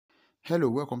Hello,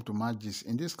 welcome to Mathgist.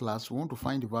 In this class, we want to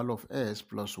find the value of x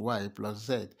plus y plus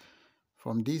z.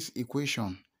 From this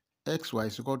equation, xy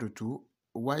is equal to 2,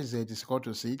 yz is equal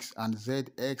to 6, and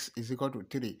zx is equal to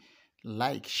 3.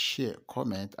 Like, share,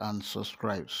 comment, and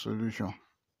subscribe. Solution.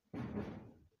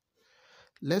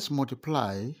 Let's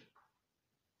multiply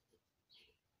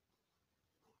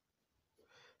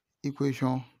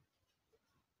equation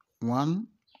 1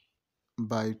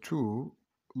 by 2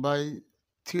 by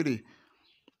 3.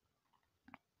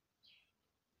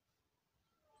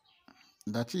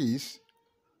 That is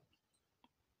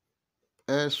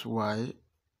sy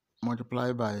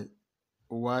multiplied by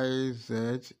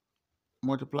yz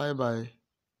multiplied by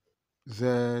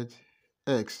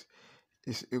zx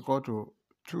is equal to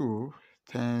 2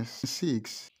 times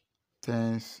 6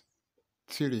 times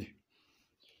 3.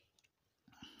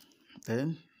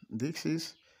 Then this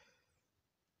is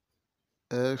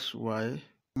xy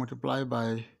multiplied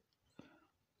by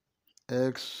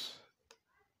xy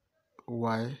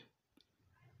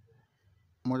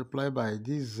multiplied by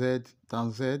this z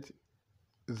times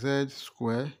z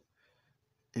square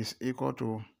is equal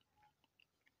to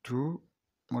 2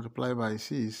 multiplied by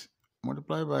 6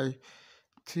 multiplied by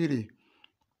 3.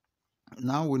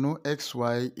 Now we know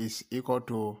xy is equal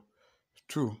to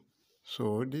 2.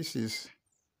 So this is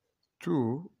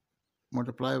 2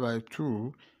 multiplied by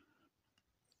 2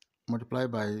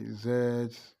 multiplied by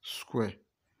z square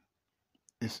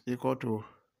is equal to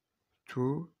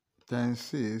 2 times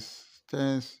 6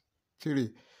 times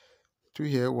 3. 2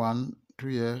 here, 1, 2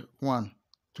 here, 1,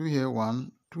 2 here,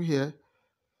 1, 2 here,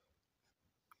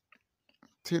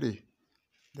 3.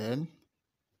 Then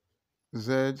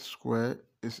z square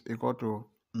is equal to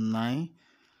 9.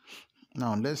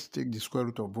 Now let's take the square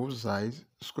root of both sides.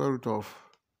 Square root of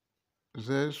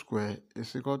z square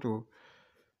is equal to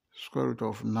square root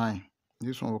of 9.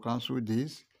 This one will cancel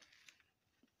this.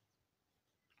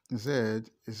 Z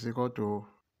is equal to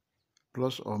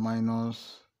plus or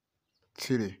minus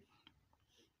 3.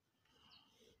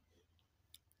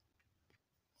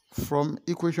 From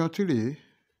equation 3,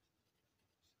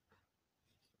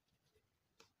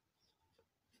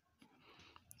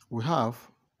 we have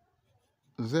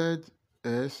zs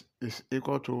is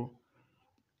equal to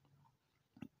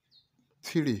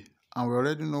 3, and we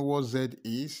already know what z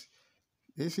is.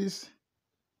 This is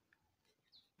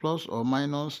plus or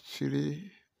minus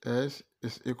 3s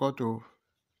is equal to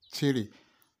 3.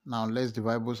 Now let's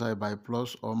divide both sides by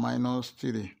plus or minus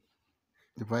 3.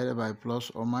 Divided by plus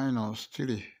or minus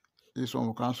 3. This one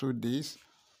will cancel this.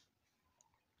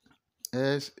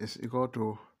 S is equal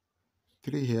to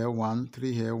 3 here, 1,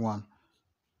 3 here, 1,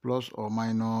 plus or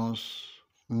minus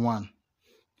 1.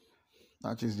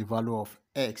 That is the value of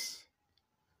x.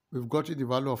 We've got the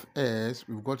value of s,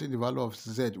 we've got the value of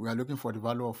z. We are looking for the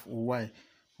value of y.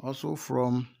 Also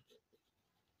from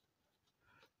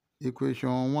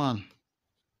equation 1,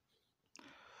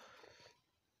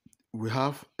 we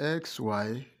have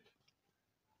xy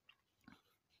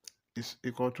is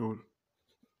equal to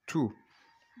 2.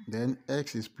 Then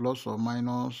x is plus or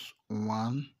minus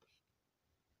 1.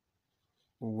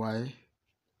 Y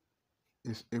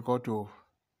is equal to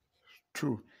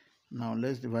 2. Now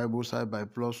let's divide both sides by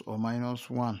plus or minus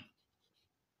 1.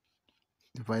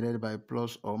 Divided by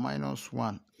plus or minus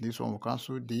 1. This one will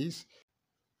cancel this.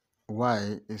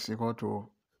 Y is equal to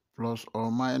plus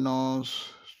or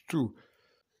minus 2.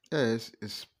 S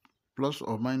is plus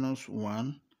or minus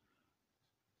 1.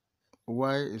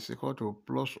 Y is equal to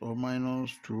plus or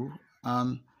minus 2.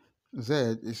 And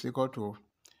Z is equal to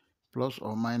plus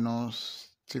or minus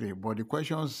 3. But the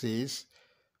question says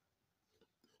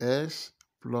S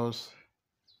plus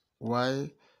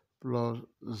Y plus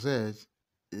Z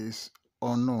is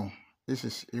unknown. This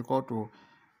is equal to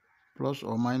plus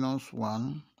or minus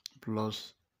 1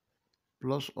 plus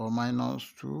or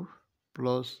minus 2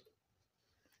 plus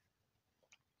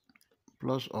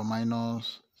or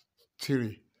minus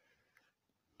 3.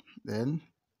 Then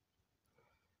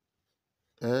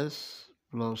S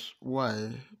plus Y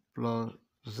plus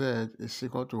Z is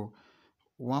equal to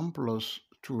 1 plus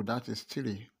 2, that is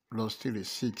 3, plus 3,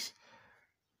 6,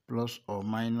 plus or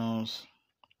minus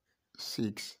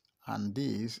 6. And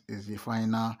this is the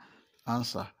final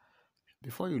answer.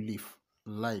 Before you leave,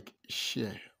 like,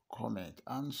 share, comment,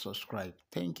 and subscribe.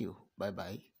 Thank you.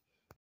 Bye-bye.